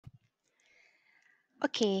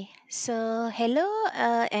Okay, so hello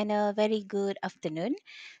and a very good afternoon.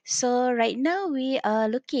 So, right now we are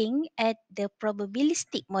looking at the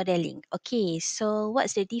probabilistic modeling. Okay, so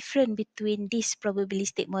what's the difference between this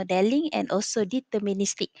probabilistic modeling and also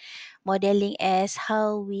deterministic modeling, as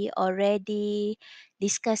how we already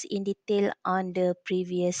discussed in detail on the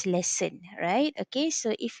previous lesson, right? Okay, so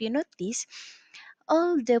if you notice,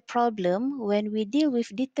 all the problem when we deal with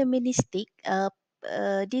deterministic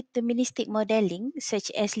modeling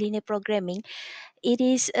such as linear programming,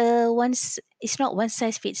 it's not one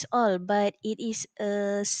size fits all, but it is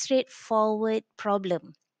a straightforward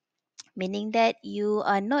problem, meaning that you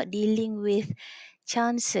are not dealing with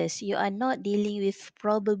chances, you are not dealing with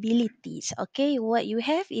probabilities. Okay, what you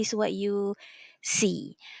have is what you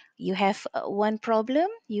see. You have one problem,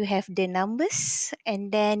 you have the numbers,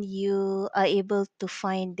 and then you are able to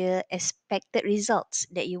find the expected results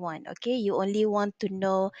that you want. Okay, you only want to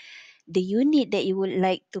know the unit that you would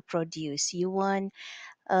like to produce. You want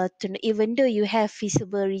even though you have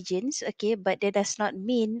feasible regions, okay, but that does not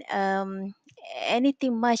mean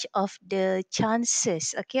anything much of the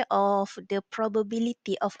chances, okay, of the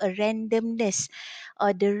probability of a randomness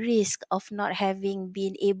or the risk of not having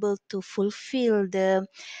been able to fulfill the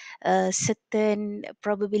certain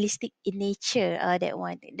probabilistic in nature. That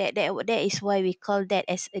one, that is why we call that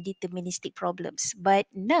as a deterministic problems. But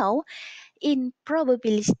now in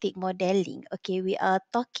probabilistic modeling, okay, we are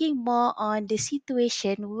talking more on the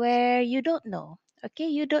situation where you don't know. Okay,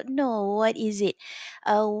 you don't know what is it.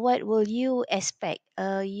 What will you expect?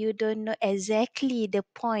 You don't know exactly the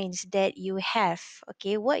points that you have.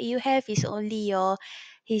 Okay, what you have is only your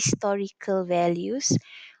historical values.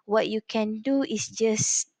 What you can do is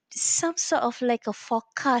just some sort of like a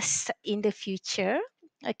forecast in the future.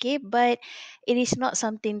 Okay, but it is not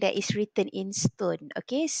something that is written in stone.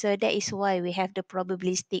 Okay, so that is why we have the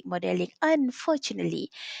probabilistic modeling.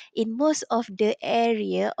 Unfortunately, in most of the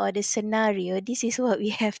area or the scenario, this is what we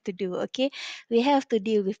have to do. Okay, we have to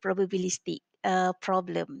deal with probabilistic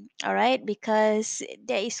problem, all right, because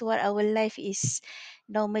that is what our life is.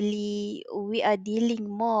 Normally we are dealing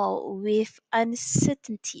more with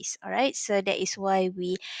uncertainties, all right, so that is why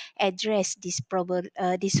we address these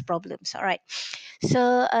problems, all right.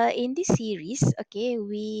 So in this series, okay,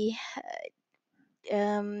 we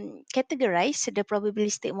categorize the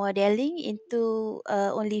probabilistic modeling into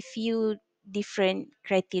only few different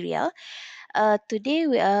criteria. Today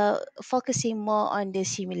we are focusing more on the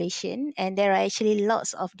simulation, and there are actually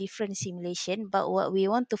lots of different simulation. But what we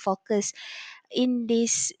want to focus in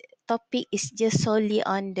this topic is just solely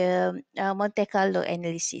on the Monte Carlo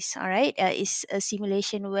analysis. All right, it's a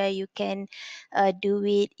simulation where you can do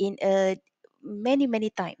it in a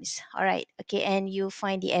many times, all right, okay, and you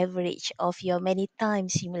find the average of your many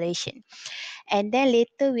times simulation. And then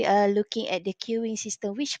later we are looking at the queuing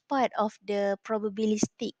system, which part of the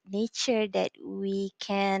probabilistic nature that we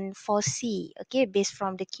can foresee, okay, based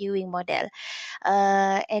from the queuing model.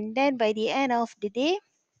 And then by the end of the day,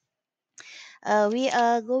 we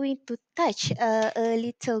are going to touch a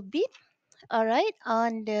little bit, all right,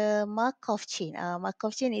 on the Markov chain.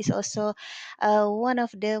 Markov chain is also one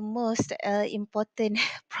of the most important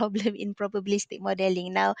problem in probabilistic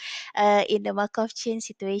modeling. Now, in the Markov chain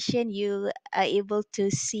situation, you are able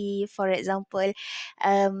to see, for example,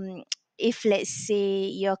 if let's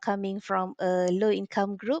say you're coming from a low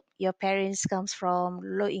income group, your parents comes from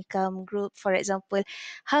low income group, for example,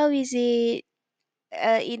 how is it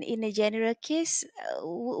in a general case,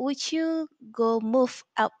 would you go move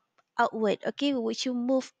outward? Okay, would you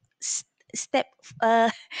move step uh,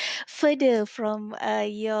 further from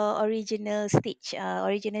your original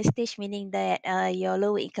stage, meaning that your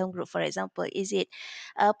lower income group, for example, is it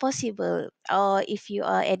possible? Or if you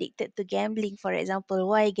are addicted to gambling, for example,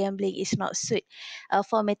 why gambling is not suit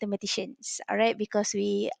for mathematicians, all right, because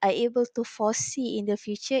we are able to foresee in the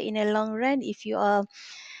future, in the long run, if you are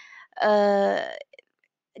uh,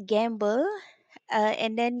 gamble,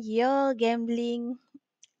 and then your gambling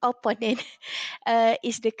opponent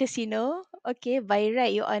is the casino, okay, by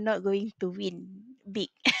right you are not going to win big.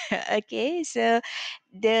 Okay, so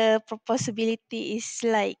the possibility is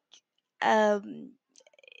like um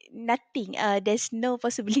nothing. There's no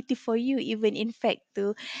possibility for you even in fact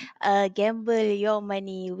to gamble your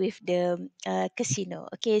money with the casino.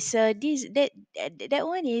 Okay, so that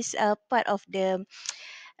one is part of the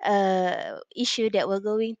issue that we're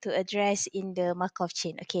going to address in the Markov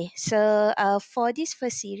chain. Okay, so for this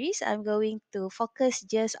first series, I'm going to focus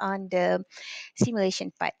just on the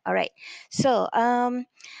simulation part. All right. So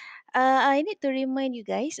I need to remind you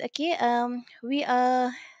guys. Okay. We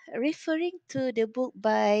are referring to the book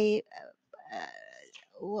by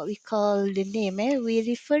what we call the name. We're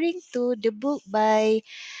referring to the book by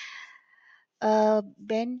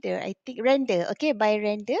Bender, I think Render. Okay, by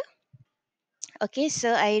Render. Okay,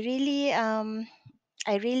 so I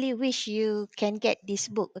really wish you can get this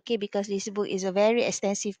book, okay, because this book is a very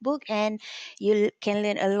extensive book and can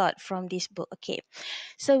learn a lot from this book. Okay,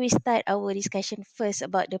 so we start our discussion first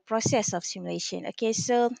about the process of simulation. Okay,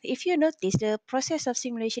 so if you notice, the process of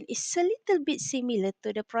simulation is a little bit similar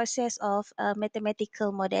to the process of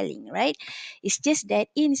mathematical modeling, right? It's just that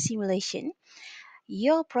in simulation,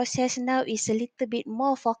 your process now is a little bit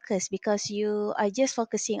more focused because you are just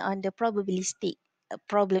focusing on the probabilistic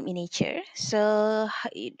problem in nature. So,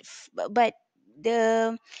 but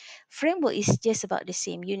the framework is just about the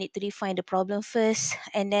same. You need to define the problem first,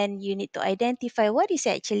 and then you need to identify what is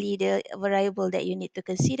actually the variable that you need to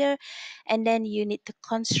consider, and then you need to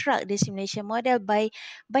construct the simulation model. By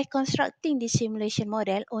constructing the simulation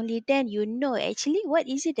model, only then you know actually what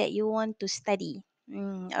is it that you want to study.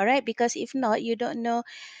 All right, because if not, you don't know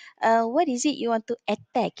what is it you want to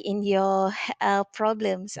attack in your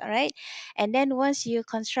problems. All right, and then once you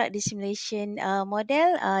construct the simulation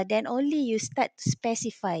model, then only you start to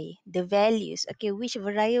specify the values. Okay, which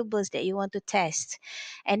variables that you want to test,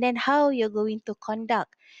 and then how you're going to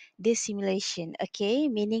conduct this simulation. Okay,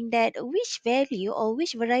 meaning that which value or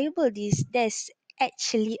which variable is there's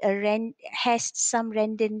actually has some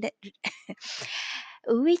random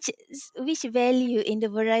which value in the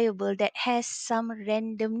variable that has some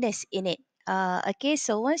randomness in it. Okay,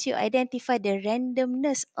 so once you identify the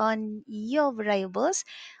randomness on your variables,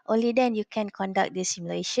 only then you can conduct the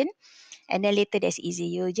simulation, and then later that's easy.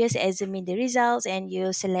 You just examine the results and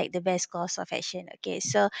you select the best course of action. Okay,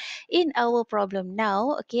 so in our problem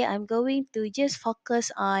now, okay, I'm going to just focus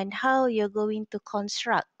on how you're going to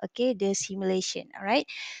construct, okay, the simulation. All right,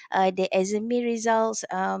 the examine results,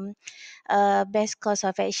 best course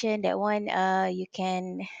of action, that one you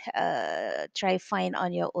can try find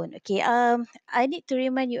on your own. Okay, I need to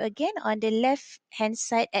remind you again, on the left hand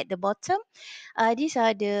side at the bottom, these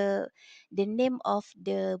are the name of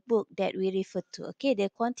the book that we refer to. Okay, the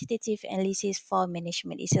quantitative analysis for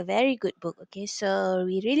management is a very good book. Okay, so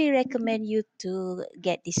we really recommend you to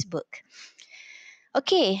get this book.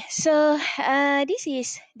 Okay, so this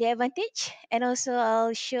is the advantage, and also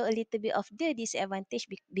I'll show a little bit of the disadvantage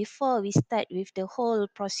before we start with the whole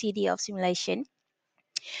procedure of simulation.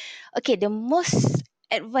 Okay, the most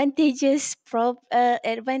advantageous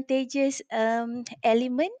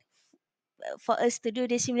element for us to do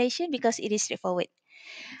the simulation, because it is straightforward.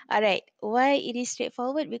 All right. Why it is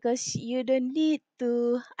straightforward? Because you don't need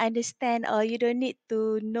to understand, or you don't need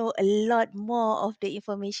to know a lot more of the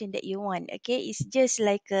information that you want. Okay. It's just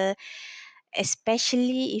like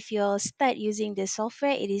especially if you start using the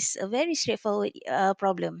software, it is a very straightforward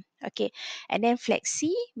problem. Okay. And then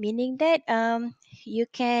flexi, meaning that you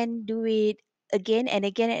can do it again and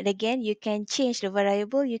again and again. You can change the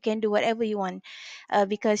variable. You can do whatever you want,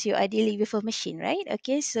 because you are dealing with a machine, right?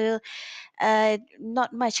 Okay. So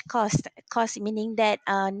not much cost meaning that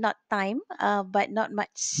not time, but not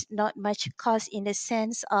much cost in the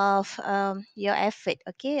sense of your effort.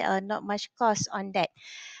 Okay, not much cost on that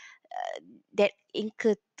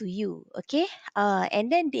incurred to you. Okay, and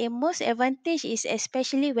then the most advantage is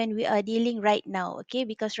especially when we are dealing right now. Okay,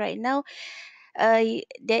 because right now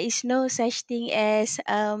there is no such thing as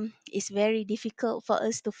it's very difficult for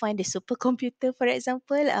us to find a supercomputer, for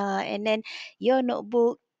example, and then your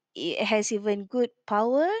notebook, it has even good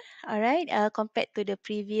power, all right, compared to the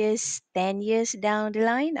previous 10 years down the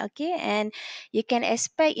line. Okay, and you can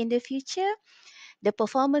expect in the future the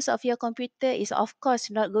performance of your computer is of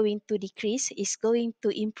course not going to decrease, it's going to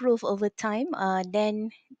improve over time.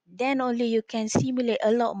 Then only you can simulate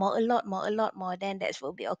a lot more, then that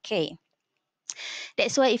will be okay.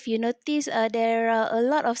 That's why if you notice, there are a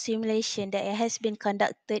lot of simulation that has been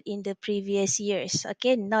conducted in the previous years.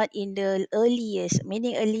 Okay, not in the early years.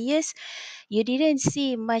 Meaning early years, you didn't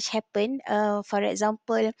see much happen. For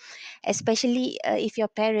example, especially if your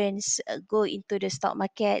parents go into the stock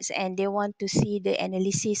markets and they want to see the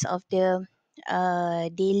analysis of the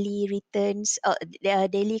daily returns, the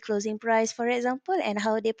daily closing price, for example, and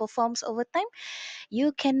how they performs over time.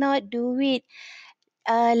 You cannot do it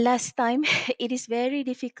last time. It is very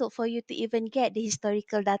difficult for you to even get the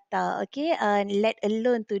historical data, okay, and let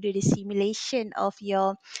alone to do the simulation of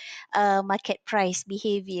your market price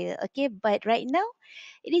behavior. Okay, but right now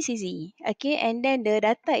it is easy. Okay, and then the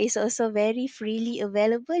data is also very freely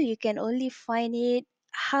available. You can only find it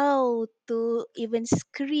how to even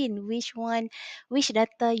screen which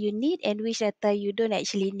data you need and which data you don't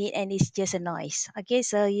actually need, and it's just a noise. Okay,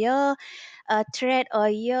 so your thread or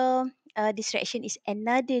your distraction is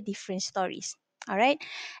another different stories. All right.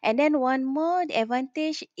 And then one more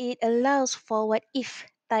advantage, it allows for what if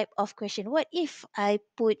type of question. What if I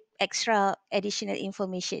put extra additional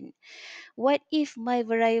information? What if my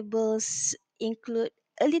variables include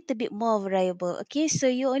a little bit more variable? Okay, so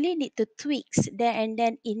you only need to tweaks there and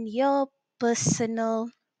then in your personal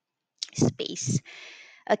space.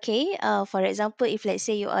 Okay, for example, if let's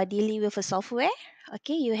say you are dealing with a software,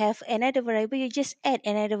 okay, you have another variable, you just add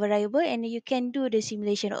another variable and you can do the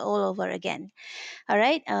simulation all over again. All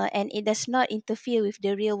right, and it does not interfere with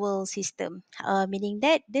the real world system, meaning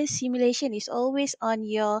that the simulation is always on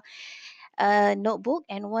your notebook,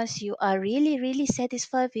 and once you are really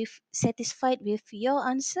satisfied with your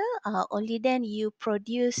answer, only then you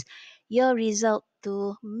produce your result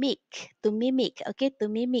to mimic, okay, to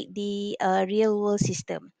mimic the real world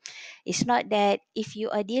system. It's not that if you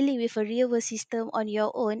are dealing with a real world system on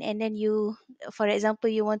your own and then you, for example,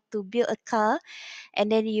 you want to build a car,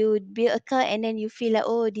 and then you build a car and then you feel like,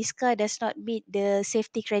 oh, this car does not meet the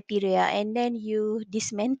safety criteria, and then you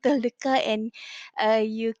dismantle the car and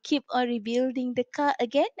you keep on rebuilding the car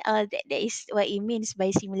again. That is what it means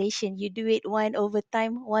by simulation. You do it one over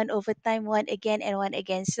time, one again, and one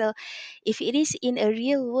again. So if it is in a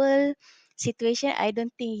real world situation, I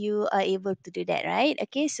don't think you are able to do that, right?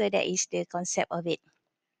 Okay, so that is the concept of it,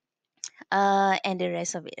 and the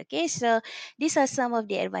rest of it. Okay, so these are some of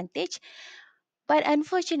the advantage, but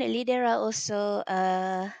unfortunately, there are also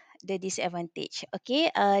the disadvantage. Okay,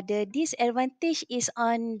 the disadvantage is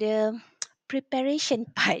on the preparation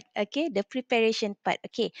part. Okay, the preparation part.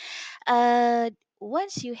 Okay,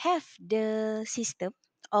 once you have the system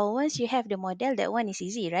or once you have the model, that one is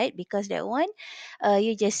easy, right? Because that one,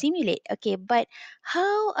 you just simulate. Okay, but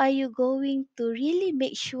how are you going to really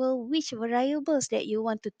make sure which variables that you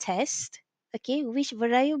want to test? Okay, which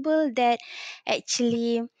variable that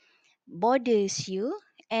actually bothers you,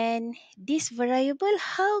 and this variable,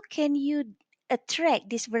 how can you attract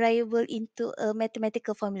this variable into a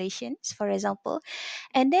mathematical formulations, for example,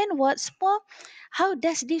 and then what's more, how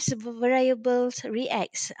does this variable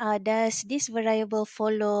reacts? Does this variable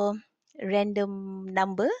follow random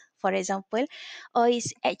number, for example, or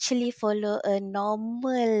is actually follow a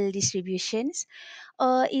normal distributions,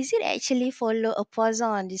 or is it actually follow a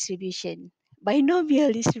Poisson distribution?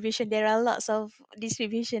 Binomial distribution, there are lots of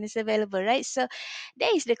distributions available, right? So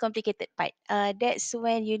that is the complicated part. That's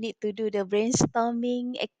when you need to do the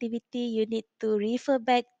brainstorming activity. You need to refer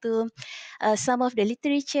back to some of the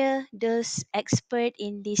literature, those expert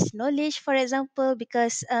in this knowledge, for example,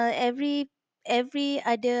 because every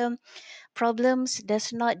other problems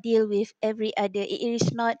does not deal with every other. It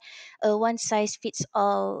is not a one size fits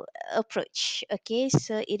all approach. Okay,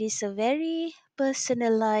 so it is a very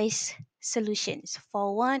personalized solutions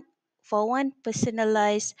for one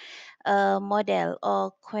personalized model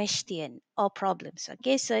or question or problems.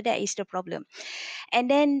 Okay, so that is the problem. And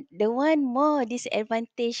then the one more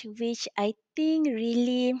disadvantage which I think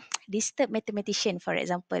really disturb mathematician, for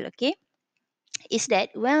example, okay, is that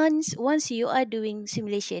once you are doing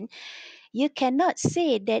simulation, you cannot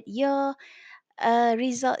say that your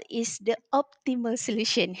result is the optimal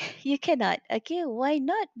solution. You cannot. Okay, why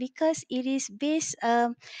not? Because it is based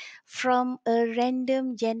from a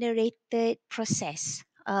random generated process.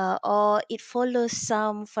 Or it follows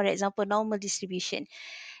some, for example, normal distribution.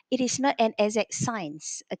 It is not an exact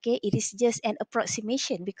science. Okay, it is just an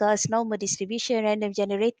approximation, because normal distribution, random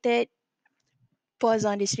generated,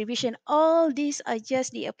 Poisson distribution, all these are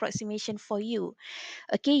just the approximation for you.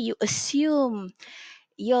 Okay, you assume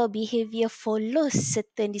your behavior follows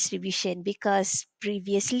certain distribution because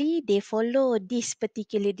previously they follow this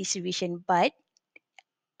particular distribution, but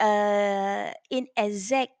in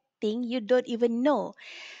exact thing you don't even know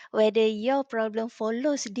whether your problem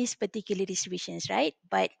follows these particular distributions, right?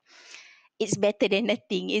 But it's better than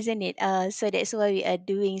nothing, isn't it? So that's why we are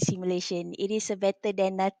doing simulation. It is a better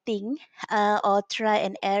than nothing, or try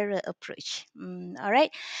and error approach. All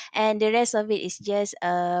right, and the rest of it is just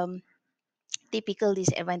typical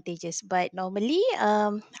disadvantages. But normally,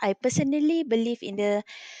 I personally believe in the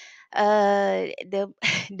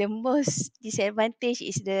the most disadvantage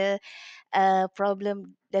is the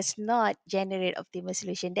problem does not generate optimal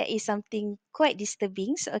solution. That is something quite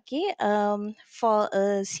disturbing. Okay, for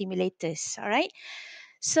simulators. All right.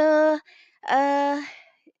 So, uh,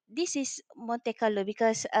 this is Monte Carlo,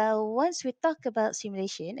 because once we talk about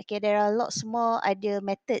simulation, okay, there are lots more other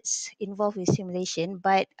methods involved with simulation.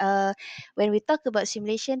 But when we talk about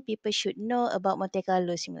simulation, people should know about Monte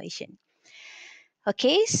Carlo simulation.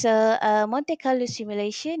 Okay, so Monte Carlo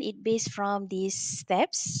simulation, it based from these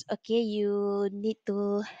steps. Okay, you need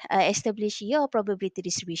to establish your probability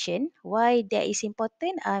distribution. Why that is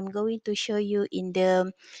important? I'm going to show you in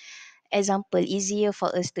the example, easier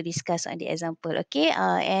for us to discuss on the example. Okay,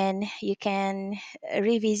 and you can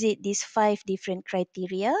revisit these five different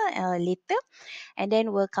criteria later, and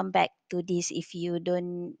then we'll come back to this if you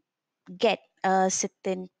don't get a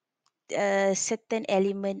certain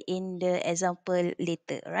element in the example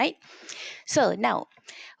later, right? So now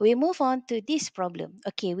we move on to this problem.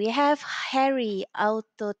 Okay, we have Harry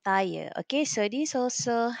Auto Tire. Okay, so this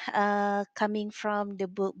also coming from the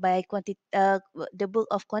book by the book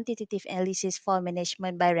of quantitative analysis for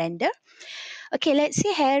management by Render. Okay, let's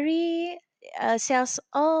say Harry sells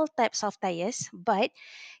all types of tires, but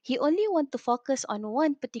he only want to focus on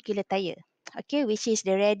one particular tire. Okay, which is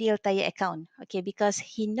the radial tire account. Okay, because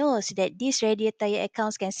he knows that these radial tire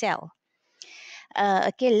accounts can sell.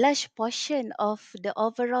 Okay, large portion of the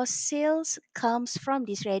overall sales comes from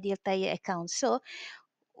this radial tire account. So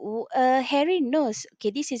Harry knows,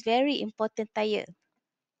 okay, this is very important tire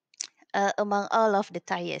among all of the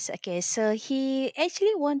tires. Okay, so he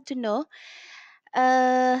actually want to know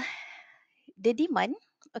uh, the demand,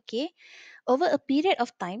 okay, over a period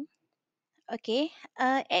of time. Okay,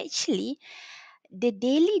 actually the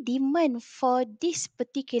daily demand for this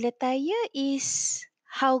particular tire is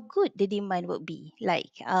how good the demand would be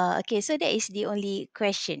like. Okay, so that is the only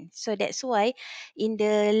question. So that's why in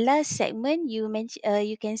the last segment you mentioned,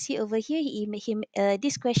 you can see over here,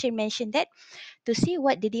 this question mentioned that to see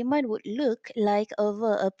what the demand would look like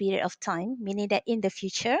over a period of time, meaning that in the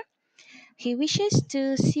future he wishes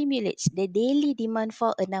to simulate the daily demand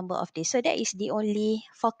for a number of days. So that is the only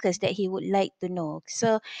focus that he would like to know.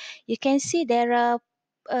 So you can see there are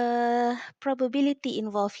probability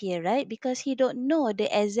involved here, right? Because he don't know the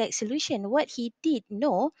exact solution. What he did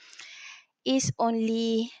know is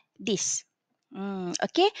only this.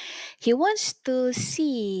 Okay, he wants to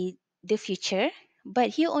see the future, but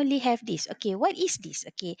he only have this. Okay, what is this?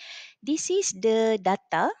 Okay, this is the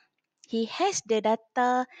data. He has the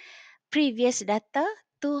data, previous data,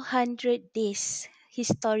 200 days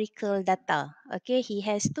historical data. Okay, he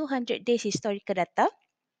has 200 days historical data.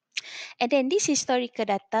 And then this historical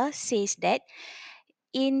data says that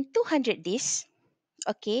in 200 days,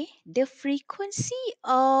 okay, the frequency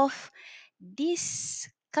of this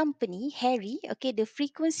company, Harry, okay, the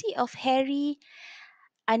frequency of Harry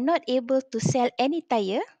are not able to sell any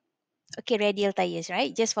tire, okay, radial tires,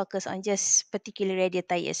 right? Just focus on just particular radial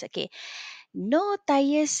tires, okay. No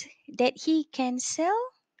tires that he can sell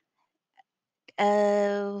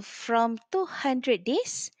from 200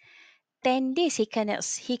 days, 10 days he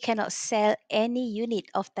cannot sell any unit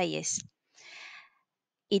of tires.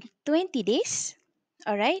 In 20 days,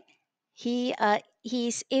 all right, he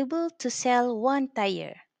is able to sell one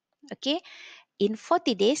tire. Okay, in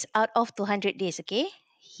 40 days out of 200 days, okay,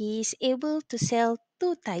 he is able to sell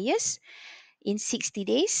two tires. In 60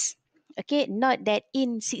 days, okay, not that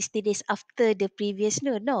in 60 days after the previous,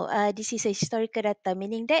 no, this is a historical data,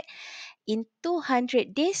 meaning that in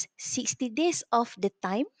 200 days, 60 days of the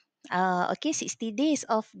time, okay, 60 days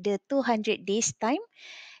of the 200 days time,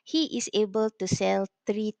 he is able to sell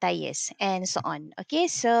three tires and so on. Okay,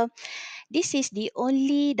 so this is the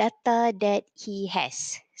only data that he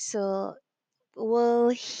has. So will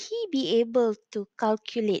he be able to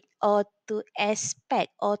calculate or to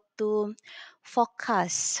expect or to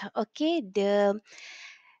forecast, okay, the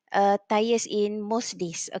tires in most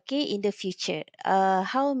days, okay, in the future?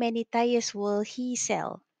 How many tires will he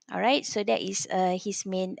sell? All right, so that is his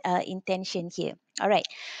main intention here. All right,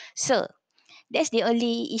 so that's the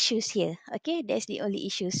only issues here. Okay, that's the only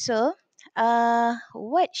issue. So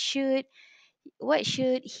what should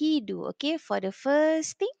he do? Okay, for the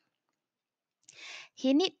first thing,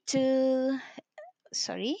 he need to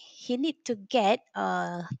get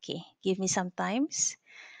okay, give me some times.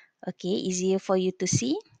 Okay, easier for you to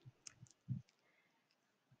see.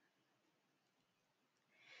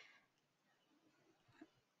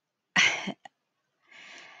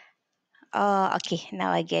 Oh, okay,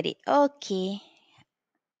 now I get it. Okay,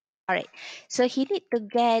 all right, so he need to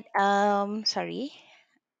get sorry.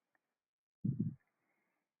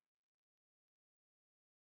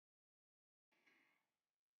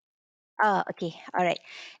 Oh, okay, all right.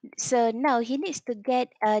 So now he needs to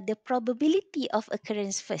get the probability of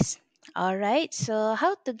occurrence first. All right. So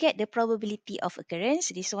how to get the probability of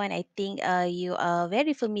occurrence? This one I think you are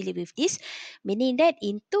very familiar with this, meaning that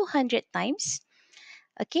in 200 times,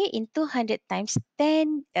 okay, in 200 times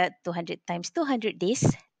 10, 200 times 200 days,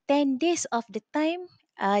 10 days of the time,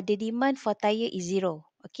 the demand for tire is zero.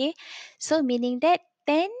 Okay, so meaning that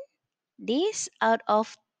 10 days out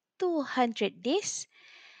of 200 days,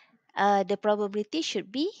 the probability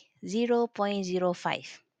should be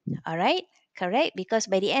 0.05. All right, correct? Because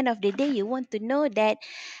by the end of the day, you want to know that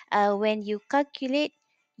when you calculate,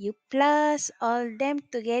 you plus all them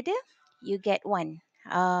together, you get one.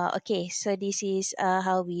 Okay, so this is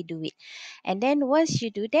how we do it. And then once you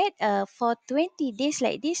do that, for 20 days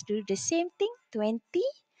like this, do the same thing. 20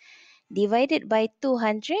 divided by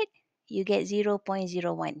 200, you get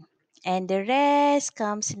 0.01. And the rest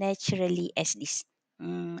comes naturally as this.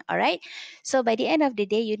 All right. So by the end of the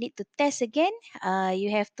day, you need to test again. You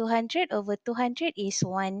have 200 over 200 is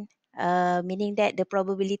 1, meaning that the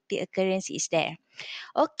probability occurrence is there.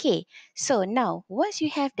 Okay. So now, once you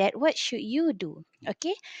have that, what should you do?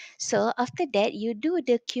 Okay. So after that, you do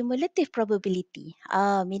the cumulative probability,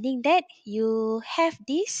 meaning that you have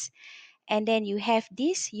this and then you have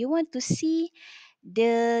this. You want to see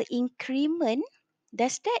the increment,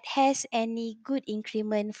 does that has any good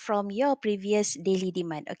increment from your previous daily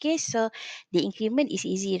demand. Okay, so the increment is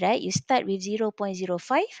easy, right? You start with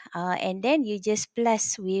 0.05, and then you just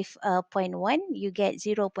plus with zero point 0.1, you get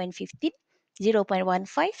 0.15,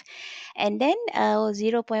 0.15, and then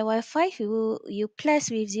 0.15 you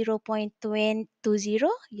plus with 0.20,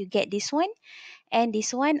 you get this one, and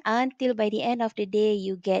this one until by the end of the day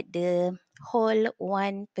you get the whole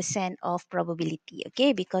 1% of probability.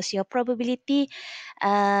 Okay, because your probability,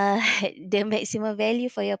 the maximum value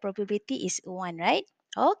for your probability is 1, right?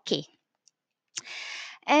 Okay.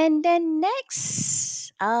 And then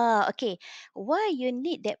next, okay, why you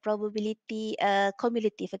need that probability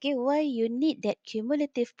cumulative? Okay, why you need that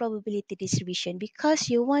cumulative probability distribution? Because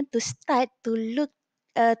you want to start to look,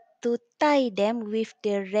 to tie them with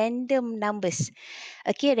the random numbers.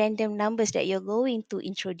 Okay, random numbers that you're going to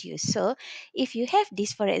introduce. So if you have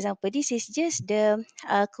this, for example, this is just the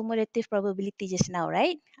cumulative probability just now,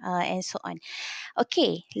 right? And so on.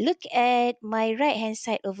 Okay, look at my right hand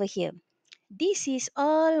side over here. This is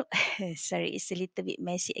all, sorry, it's a little bit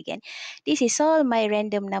messy again. This is all my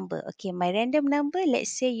random number. Okay, my random number,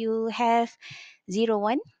 let's say you have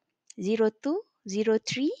 01, 02,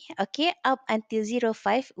 03. Okay, up until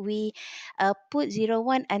 05, we put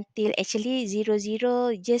 01 until actually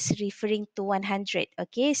 00, just referring to 100.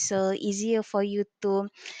 Okay, so easier for you to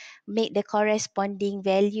make the corresponding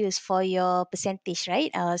values for your percentage,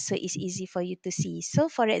 right? So it's easy for you to see. So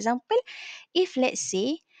for example, if let's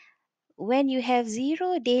say when you have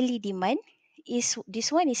zero daily demand, is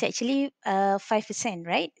this one is actually 5%,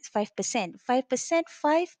 right? 5%, 5%,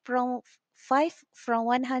 5 from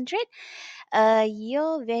 100.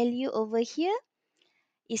 Your value over here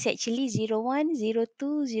is actually 01,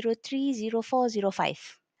 02, 03, 04,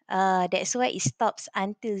 05. That's why it stops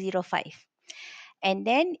until 05. And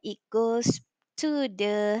then it goes to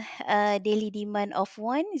the daily demand of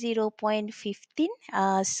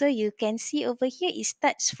 0.15. So you can see over here it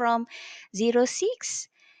starts from 06,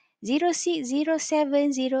 06,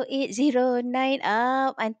 07, 08, 09,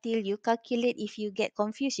 up until you calculate. If you get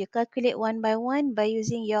confused, you calculate one by one by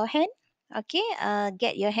using your hand. Okay,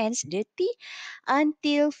 get your hands dirty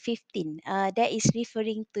until 15. That is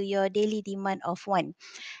referring to your daily demand of 1.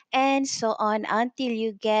 And so on until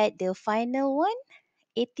you get the final one,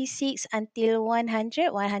 86 until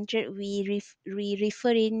 100. 100 we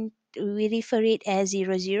refer it as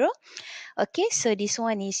 00. Okay, so this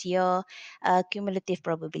one is your cumulative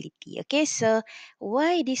probability. Okay, so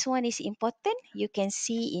why this one is important, you can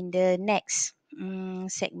see in the next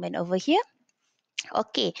segment over here.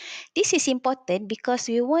 Okay, this is important because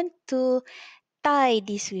we want to tie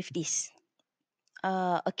this with this.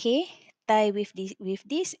 Okay, tie with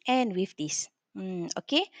this and with this.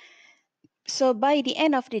 Okay, so by the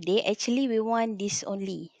end of the day, actually we want this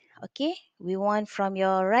only. Okay, we want from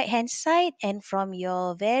your right hand side and from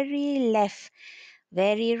your very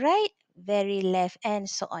right, very left, and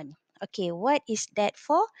so on. Okay, what is that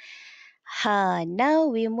for? Now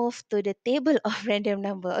we move to the table of random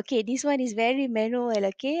number. Okay, this one is very manual.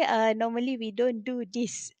 Okay, normally we don't do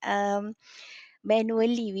this.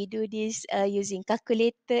 Manually, we do this using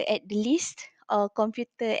calculator at the least or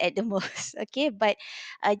computer at the most. Okay, but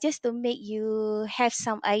just to make you have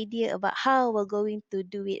some idea about how we're going to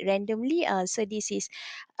do it randomly. So this is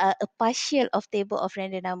a partial of table of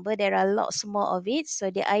random number. There are lots more of it. So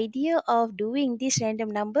the idea of doing this random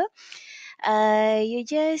number, you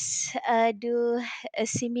just do a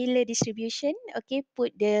similar distribution. Okay,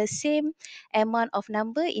 put the same amount of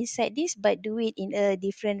number inside this, but do it in a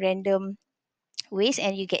different random ways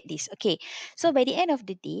and you get this. Okay, so by the end of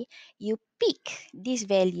the day, you pick this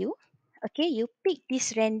value. Okay, you pick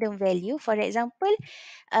this random value. For example,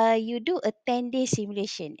 you do a 10-day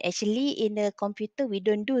simulation. Actually, in a computer, we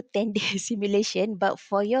don't do 10-day simulation. But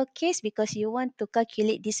for your case, because you want to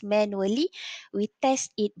calculate this manually, we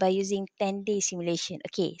test it by using 10-day simulation.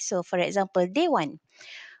 Okay, so for example, day one,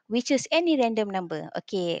 we choose any random number.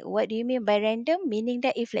 Okay, what do you mean by random? Meaning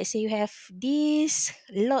that if let's say you have these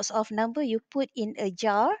lots of number, you put in a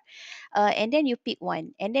jar, and then you pick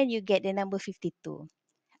one, and then you get the number 52.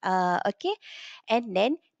 Okay, and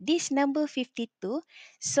then this number 52,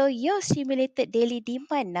 so your simulated daily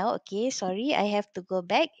demand now, okay, sorry, I have to go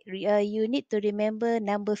back. You need to remember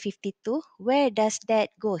number 52. Where does that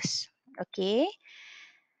goes? Okay.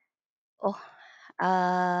 Oh,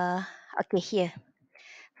 uh okay, here.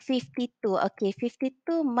 52. Okay,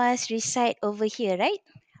 52 must reside over here, right?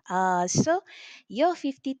 So your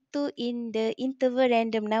 52 in the interval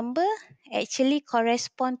random number actually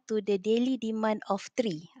correspond to the daily demand of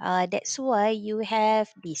 3. That's why you have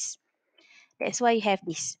this. That's why you have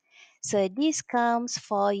this. So this comes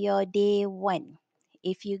for your day one.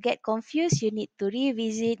 If you get confused, you need to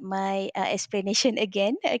revisit my explanation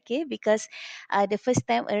again, okay? Because the first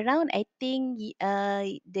time around, I think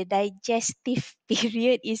the digestive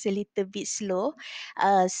period is a little bit slow.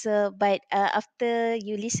 But after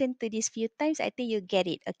you listen to this few times, I think you get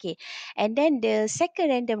it, okay? And then the second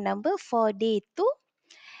random number for day two,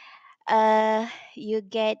 you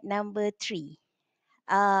get number 3.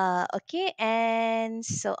 Okay, and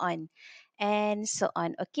so on. And so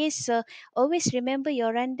on. Okay, so always remember your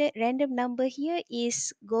random number here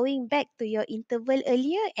is going back to your interval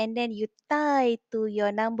earlier, and then you tie to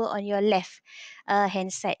your number on your left hand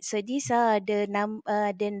side. So these are the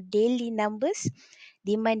daily numbers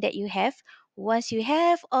demand that you have. Once you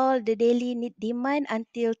have all the daily demand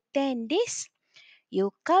until 10 days, you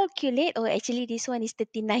calculate, oh actually this one is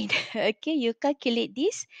 39. Okay, you calculate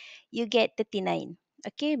this, you get 39.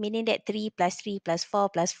 Okay, meaning that 3 plus 3 plus 4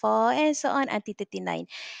 plus 4 and so on until 39.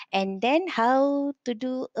 And then how to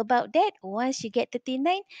do about that? Once you get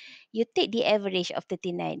 39, you take the average of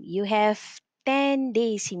 39. You have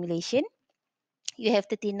 10-day simulation, you have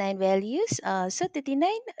 39 values. So 39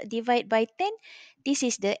 divide by 10, this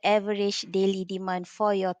is the average daily demand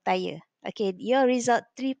for your tire. Okay, your result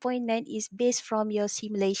 3.9 is based from your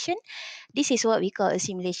simulation. This is what we call a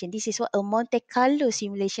simulation. This is what a Monte Carlo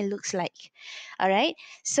simulation looks like. All right.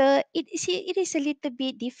 So it is a little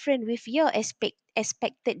bit different with your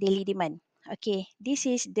expected daily demand. Okay, this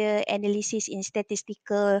is the analysis in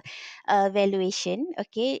statistical valuation.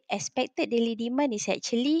 Okay, expected daily demand is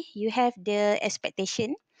actually you have the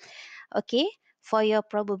expectation, okay, for your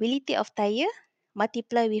probability of tire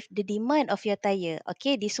multiply with the demand of your tire.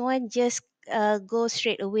 Okay, this one just go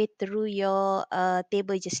straight away through your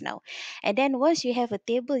table just now. And then once you have a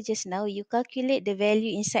table just now, you calculate the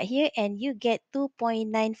value inside here and you get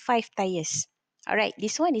 2.95 tires. All right,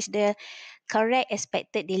 this one is the correct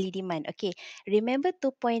expected daily demand. Okay, remember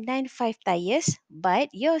 2.95 tires, but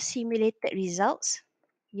your simulated results,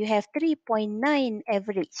 you have 3.9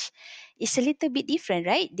 average. It's a little bit different,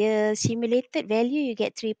 right? The simulated value you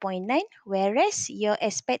get 3.9, whereas your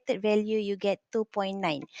expected value you get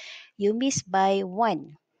 2.9. You miss by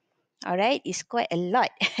 1. All right, it's quite a lot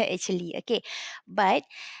actually. Okay, but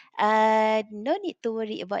no need to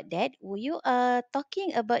worry about that. You are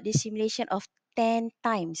talking about the simulation of 10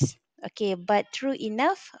 times. Okay, but true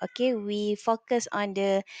enough, okay, we focus on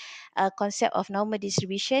the concept of normal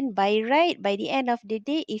distribution. By right, by the end of the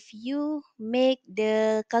day, if you make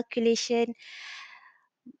the calculation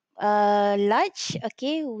large,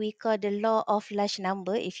 okay, we call the law of large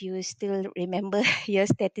number. If you still remember your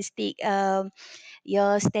statistics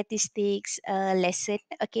lesson,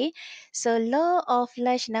 okay, so law of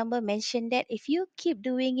large number mentioned that if you keep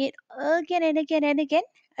doing it again and again and again,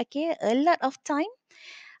 okay, a lot of time,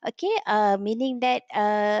 okay, meaning that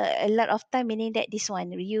a lot of time meaning that this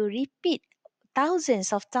one you repeat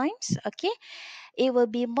thousands of times, okay, it will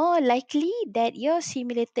be more likely that your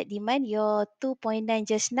simulated demand, your 2.9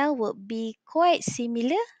 just now, will be quite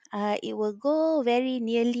similar. It will go very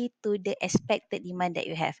nearly to the expected demand that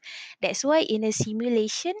you have. That's why in a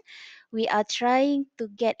simulation, we are trying to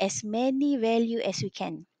get as many value as we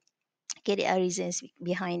can. Okay, there are reasons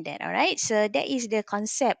behind that. All right, so that is the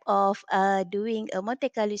concept of doing a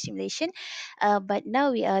Monte Carlo simulation. But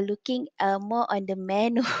now we are looking more on the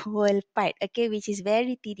manual part, okay, which is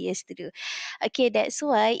very tedious to do. Okay, that's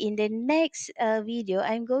why in the next video,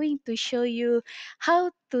 I'm going to show you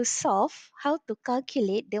how to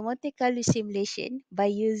calculate the Monte Carlo simulation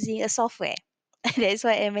by using a software. That's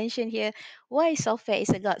why I mentioned here why software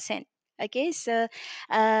is a godsend. Okay, so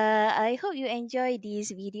I hope you enjoy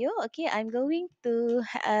this video. Okay, I'm going to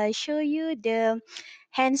show you the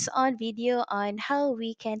hands-on video on how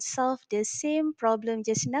we can solve the same problem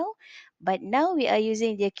just now, but now we are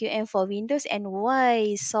using the QM for Windows, and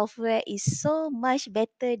why software is so much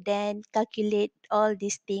better than calculate all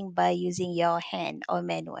these things by using your hand or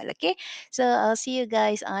manual. Okay, so I'll see you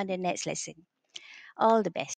guys on the next lesson. All the best.